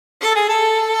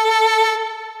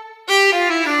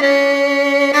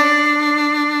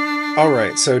All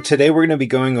right, so today we're going to be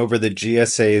going over the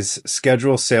GSA's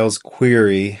Schedule Sales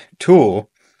Query tool.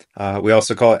 We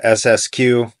also call it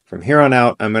SSQ. From here on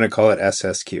out, I'm going to call it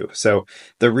SSQ. So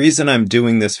the reason I'm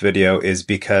doing this video is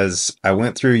because I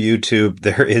went through YouTube.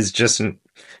 There is just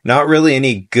not really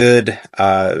any good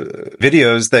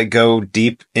videos that go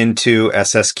deep into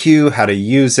SSQ, how to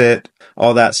use it,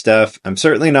 all that stuff. I'm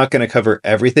certainly not going to cover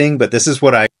everything, but this is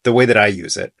the way that I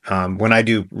use it when I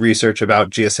do research about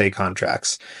GSA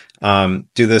contracts. Do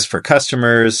this for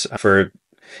customers, for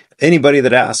anybody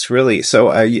that asks, really. So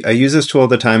I use this tool all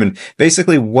the time, and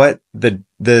basically what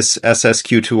this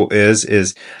SSQ tool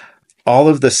is all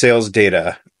of the sales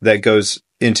data that goes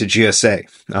into GSA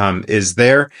is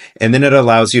there, and then it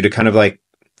allows you to kind of like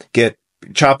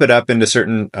chop it up into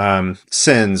certain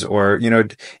sins, or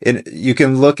you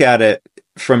can look at it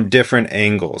from different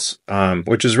angles,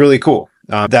 which is really cool.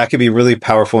 That could be really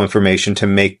powerful information to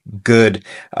make good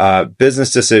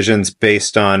business decisions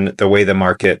based on the way the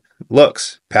market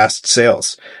looks, past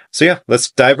sales. So yeah, let's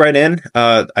dive right in.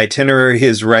 Itinerary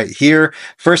is right here.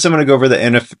 First, I'm going to go over the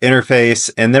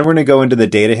interface, and then we're going to go into the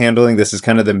data handling. This is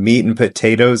kind of the meat and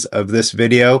potatoes of this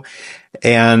video.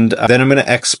 And then I'm going to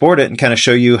export it and kind of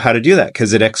show you how to do that,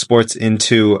 because it exports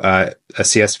into a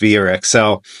CSV or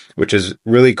Excel, which is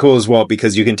really cool as well,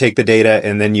 because you can take the data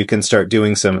and then you can start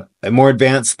doing some more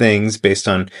advanced things based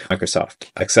on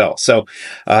Microsoft Excel. So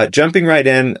jumping right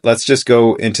in, let's just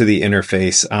go into the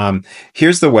interface.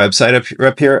 Here's the website up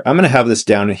here. I'm going to have this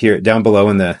down below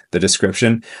in the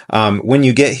description. When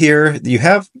you get here, you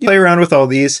play around with all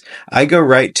these. I go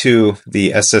right to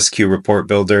the SSQ report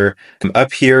builder.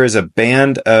 Up here is a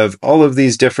band of all of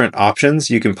these different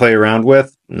options you can play around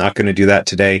with. I'm not going to do that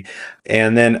today.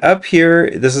 And then up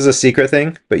here, this is a secret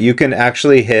thing, but you can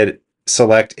actually hit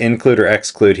select include or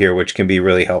exclude here, which can be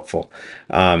really helpful.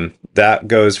 That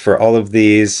goes for all of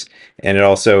these, and it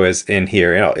also is in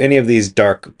here, any of these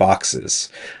dark boxes.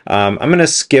 I'm going to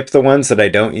skip the ones that I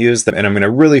don't use, and I'm going to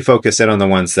really focus in on the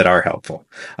ones that are helpful.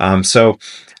 So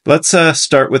let's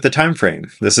start with the time frame.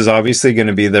 This is obviously going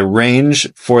to be the range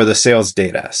for the sales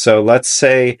data. So let's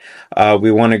say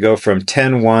we want to go from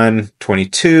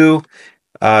 10/1/22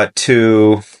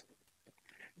 to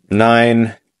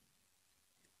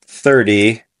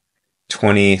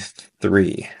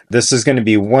 9/30/23. This is going to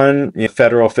be one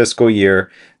federal fiscal year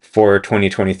for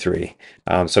 2023.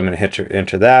 So I'm going to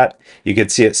enter that. You can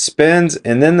see it spends,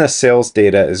 and then the sales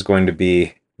data is going to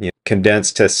be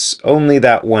condensed to only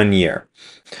that 1 year.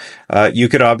 You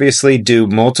could obviously do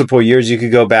multiple years. You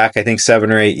could go back, I think,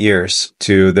 7 or 8 years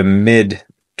to the mid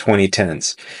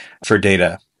 2010s for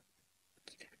data.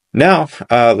 Now,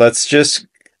 that's it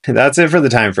for the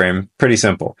time frame. Pretty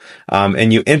simple.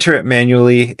 And you enter it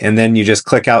manually, and then you just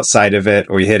click outside of it,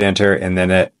 or you hit enter, and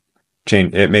then it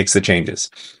makes the changes.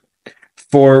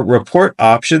 For report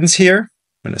options here,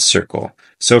 I'm going to circle.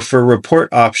 So for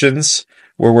report options,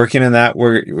 we're working on that.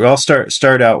 We'll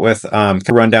start out with a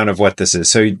rundown of what this is.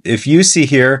 So if you see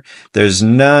here, there's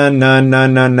none.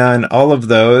 All of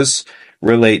those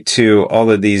relate to all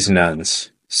of these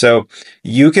nones. So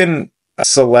you can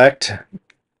select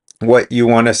what you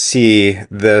want to see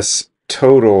this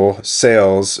total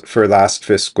sales for last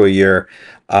fiscal year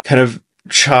kind of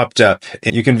chopped up.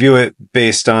 And you can view it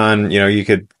based on, you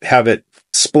could have it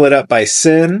split up by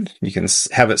SIN. You can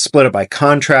have it split up by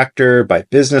contractor, by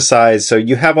business size. So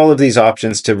you have all of these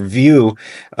options to view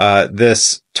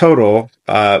this total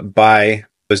by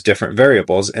those different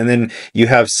variables. And then you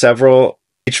have several.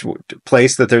 Each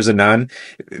place that there's a none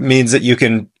means that you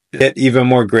can get even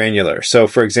more granular. So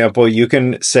for example, you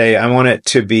can say, I want it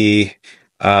to be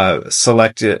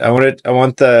selected. I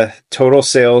want the total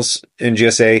sales in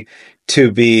GSA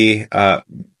to be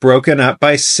broken up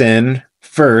by SIN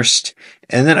first,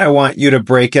 and then I want you to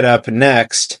break it up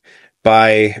next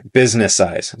by business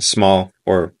size, small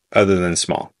or other than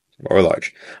small or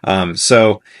large.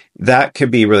 So that could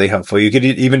be really helpful. You could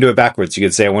even do it backwards. You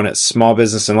could say, I want it small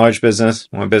business and large business,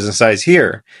 I want business size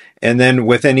here. And then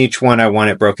within each one, I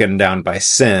want it broken down by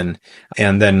SIN.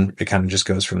 And then it kind of just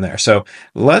goes from there. So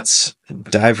let's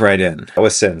dive right in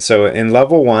with SIN. So in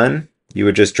level 1, you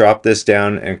would just drop this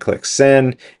down and click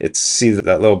SIN. See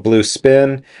that little blue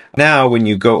spin. Now, when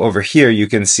you go over here, you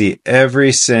can see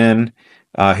every SIN.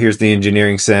 Here's the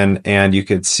engineering SIN, and you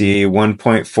could see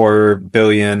 1.4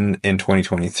 billion in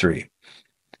 2023.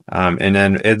 And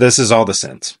then this is all the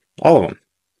SINs, all of them.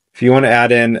 If you want to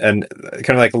add in and kind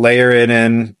of like layer it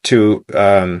in to, you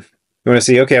want to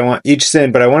see, okay, I want each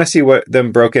SIN, but I want to see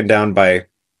them broken down by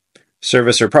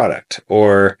service or product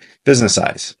or business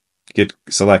size. You could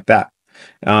select that.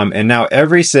 And now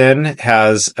every SIN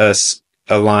has a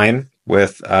line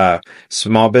with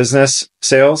small business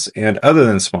sales and other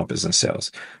than small business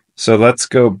sales. So let's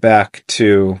go back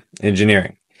to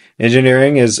engineering.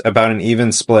 Engineering is about an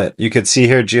even split. You could see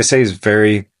here GSA is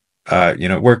very,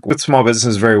 work with small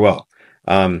businesses very well.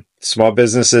 Small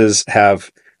businesses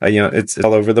have, it's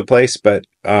all over the place, but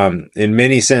in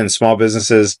many sense, small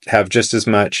businesses have just as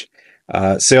much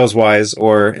sales-wise,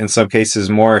 or in some cases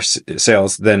more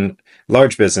sales than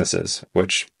large businesses,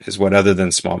 which is what other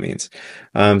than small means.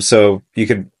 So you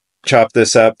could chop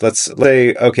this up. Let's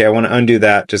say, okay, I want to undo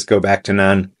that. Just go back to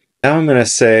none. Now I'm going to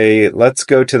say, let's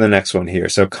go to the next one here.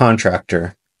 So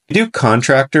contractor. You do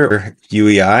contractor or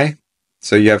UEI.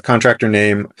 So you have contractor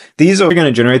name. These are going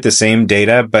to generate the same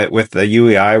data, but with the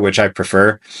UEI, which I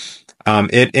prefer,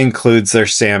 it includes their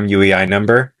SAM UEI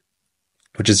number,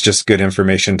 which is just good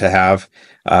information to have.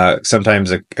 Sometimes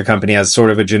a company has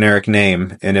sort of a generic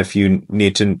name, and if you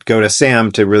need to go to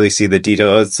SAM to really see the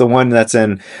detail, it's the one that's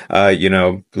in,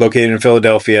 located in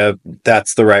Philadelphia.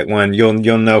 That's the right one.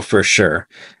 You'll know for sure.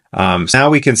 So now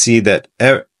we can see that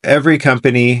every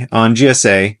company on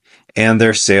GSA and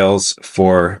their sales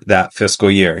for that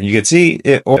fiscal year. You can see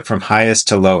it from highest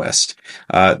to lowest.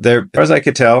 There, as far as I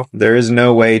could tell, there is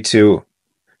no way to.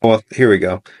 Well, here we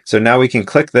go. So now we can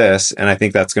click this, and I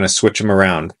think that's going to switch them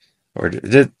around, or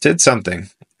did something.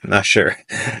 I'm not sure.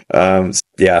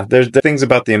 Yeah, there's things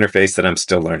about the interface that I'm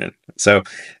still learning. So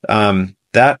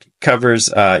that covers,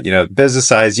 business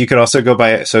size. You could also go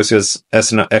by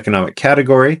Socioeconomic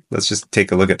Category. Let's just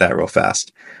take a look at that real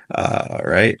fast. All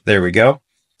right, there we go.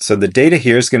 So the data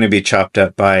here is going to be chopped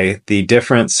up by the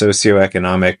different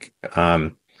socioeconomic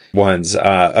ones,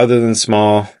 other than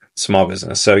small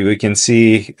business. So we can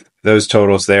see those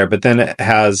totals there, but then it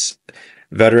has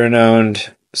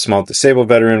veteran-owned, small disabled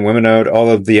veteran, women-owned,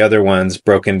 all of the other ones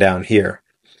broken down here.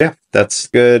 Yeah, that's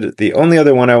good. The only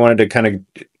other one I wanted to kind of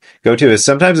go to is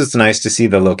sometimes it's nice to see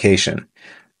the location.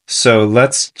 So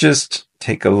let's just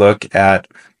take a look at,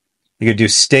 you could do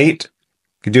state,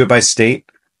 you could do it by state.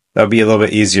 That would be a little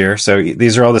bit easier. So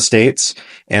these are all the states,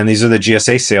 and these are the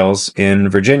GSA sales in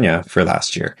Virginia for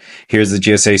last year. Here's the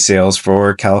GSA sales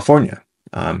for California.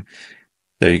 There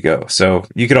you go. So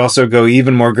you could also go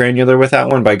even more granular with that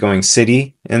one by going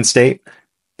city and state.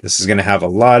 This is going to have a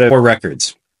lot of more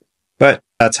records, but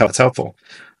that's how it's helpful.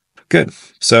 Good.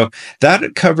 So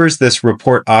that covers this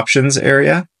report options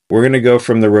area. We're going to go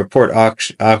from the report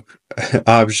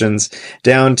options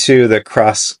down to the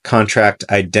cross contract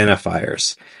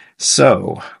identifiers.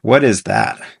 So what is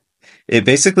that? It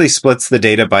basically splits the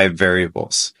data by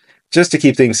variables. Just to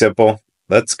keep things simple,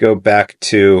 let's go back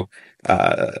to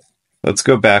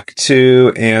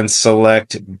and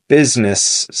select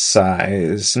business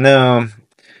size. No,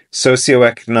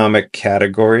 socioeconomic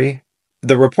category.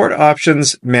 The report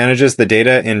options manages the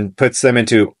data and puts them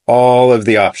into all of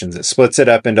the options. It splits it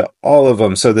up into all of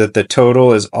them so that the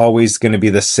total is always going to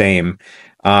be the same.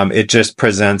 It just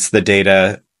presents the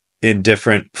data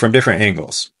from different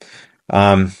angles.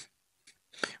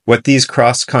 What these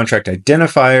cross-contract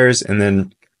identifiers, and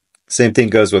then same thing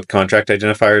goes with contract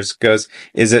identifiers,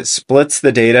 is it splits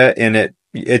the data and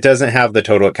it doesn't have the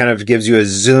total. It kind of gives you a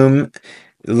zoom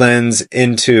lens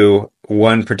into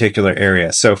one particular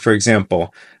area. So for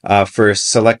example, for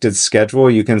selected schedule,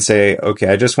 you can say, okay,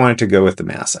 I just wanted to go with the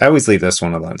mass. I always leave this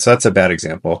one alone. So that's a bad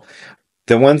example.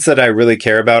 The ones that I really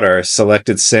care about are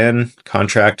selected SIN,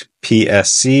 Contract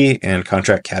PSC, and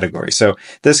Contract Category. So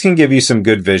this can give you some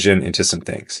good vision into some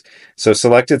things. So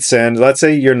selected SIN, let's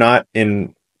say you're not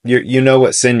in, you know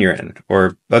what SIN you're in,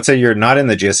 or let's say you're not in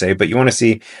the GSA, but you want to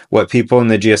see what people in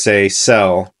the GSA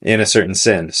sell in a certain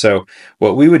SIN. So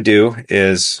what we would do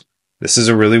is, this is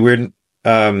a really weird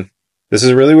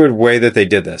way that they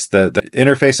did this. The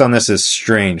interface on this is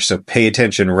strange, so pay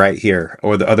attention right here,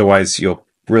 or otherwise you'll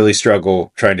really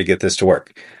struggle trying to get this to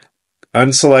work.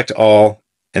 Unselect all,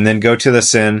 and then go to the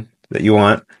SIN that you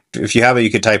want. If you have it, you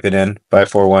could type it in,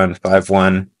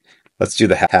 54151. Let's do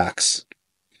the hacks.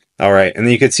 All right, and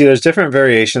then you can see there's different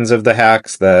variations of the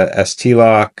hacks, the ST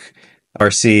lock,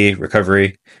 RC,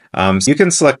 recovery. So you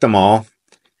can select them all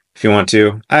if you want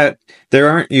to. There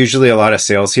aren't usually a lot of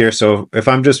sales here, so if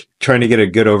I'm just trying to get a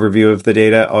good overview of the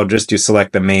data, I'll just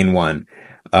select the main one.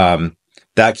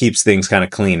 That keeps things kind of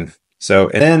clean. So,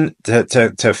 and then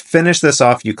to finish this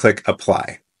off, you click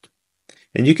apply.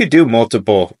 And you could do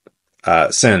multiple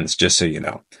SINs, just so you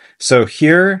know. So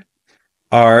here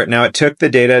now it took the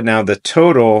data. Now the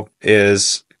total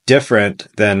is different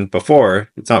than before.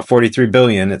 It's not 43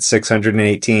 billion, it's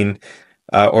 618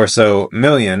 or so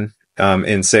million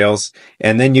in sales.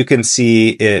 And then you can see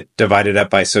it divided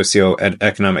up by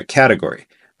socioeconomic category.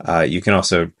 You can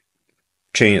also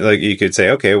change, like you could say,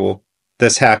 okay, well,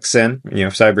 this hack SIN,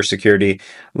 cybersecurity.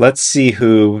 Let's see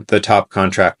who the top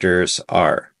contractors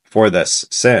are for this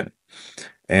SIN.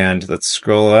 And let's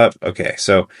scroll up. Okay,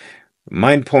 so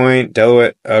MindPoint,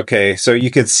 Deloitte. Okay, so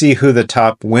you can see who the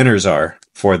top winners are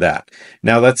for that.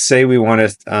 Now, let's say we want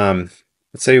to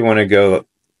go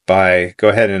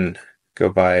ahead and go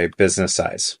by business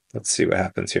size. Let's see what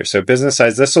happens here. So business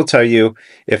size, this will tell you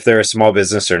if they're a small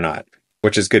business or not,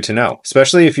 which is good to know,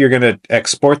 especially if you're going to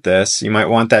export this. You might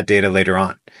want that data later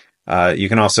on. You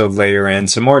can also layer in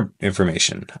some more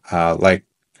information, like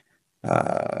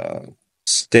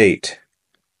state,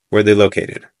 where they're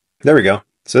located. There we go.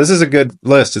 So this is a good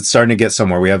list. It's starting to get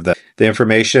somewhere. We have the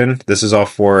information. This is all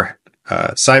for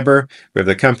cyber. We have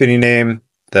the company name,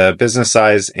 the business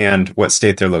size, and what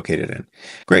state they're located in.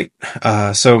 Great.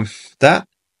 So that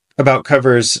about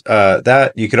covers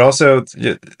that. You could also,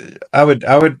 I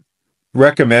would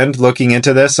recommend looking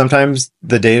into this. Sometimes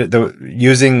the data,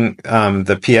 using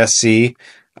the PSC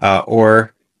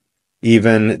or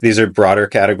even these are broader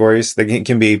categories. They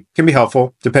can be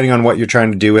helpful depending on what you're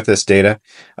trying to do with this data,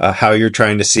 how you're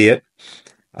trying to see it.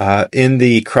 In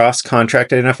the cross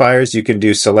contract identifiers, you can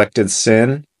do selected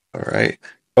SIN. All right.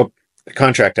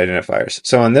 Contract identifiers.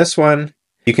 So on this one,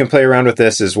 you can play around with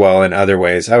this as well in other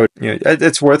ways.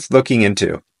 It's worth looking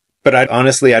into. But I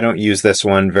don't use this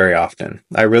one very often.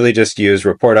 I really just use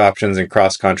report options and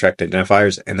cross contract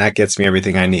identifiers, and that gets me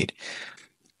everything I need.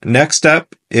 Next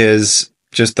up is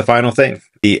just the final thing,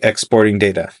 the exporting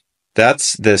data.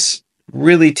 That's this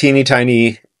really teeny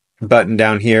tiny button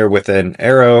down here with an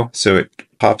arrow. So it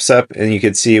pops up and you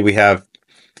can see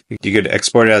you could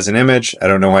export it as an image. I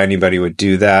don't know why anybody would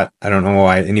do that. I don't know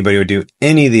why anybody would do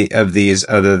any of these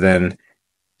other than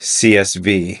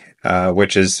CSV,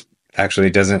 which is actually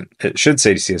it should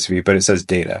say CSV, but it says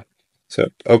data. So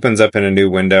it opens up in a new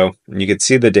window and you can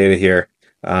see the data here.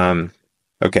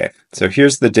 Okay, so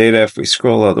here's the data. If we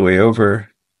scroll all the way over,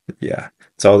 yeah,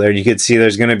 it's all there. You can see there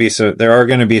are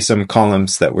going to be some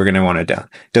columns that we're going to want to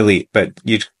delete, but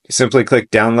you simply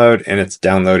click download and it's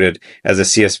downloaded as a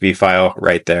CSV file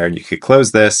right there. And you could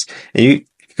close this and you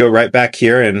go right back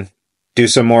here and do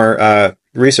some more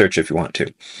research if you want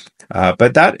to.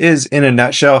 But that is in a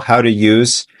nutshell how to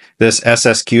use this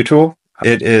SSQ tool.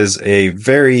 It is a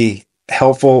very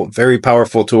helpful, very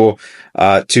powerful tool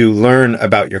to learn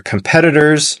about your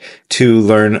competitors, to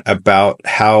learn about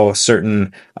how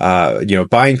certain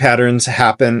buying patterns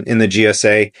happen in the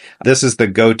GSA. This is the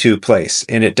go-to place,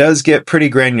 and it does get pretty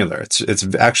granular.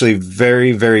 It's actually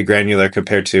very, very granular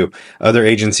compared to other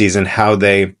agencies and how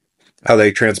they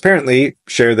transparently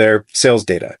share their sales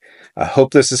data. I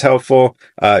hope this is helpful.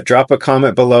 Drop a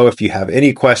comment below if you have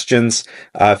any questions.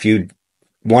 If you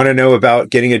want to know about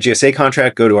getting a GSA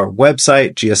contract, go to our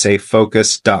website,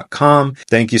 gsafocus.com.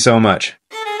 Thank you so much.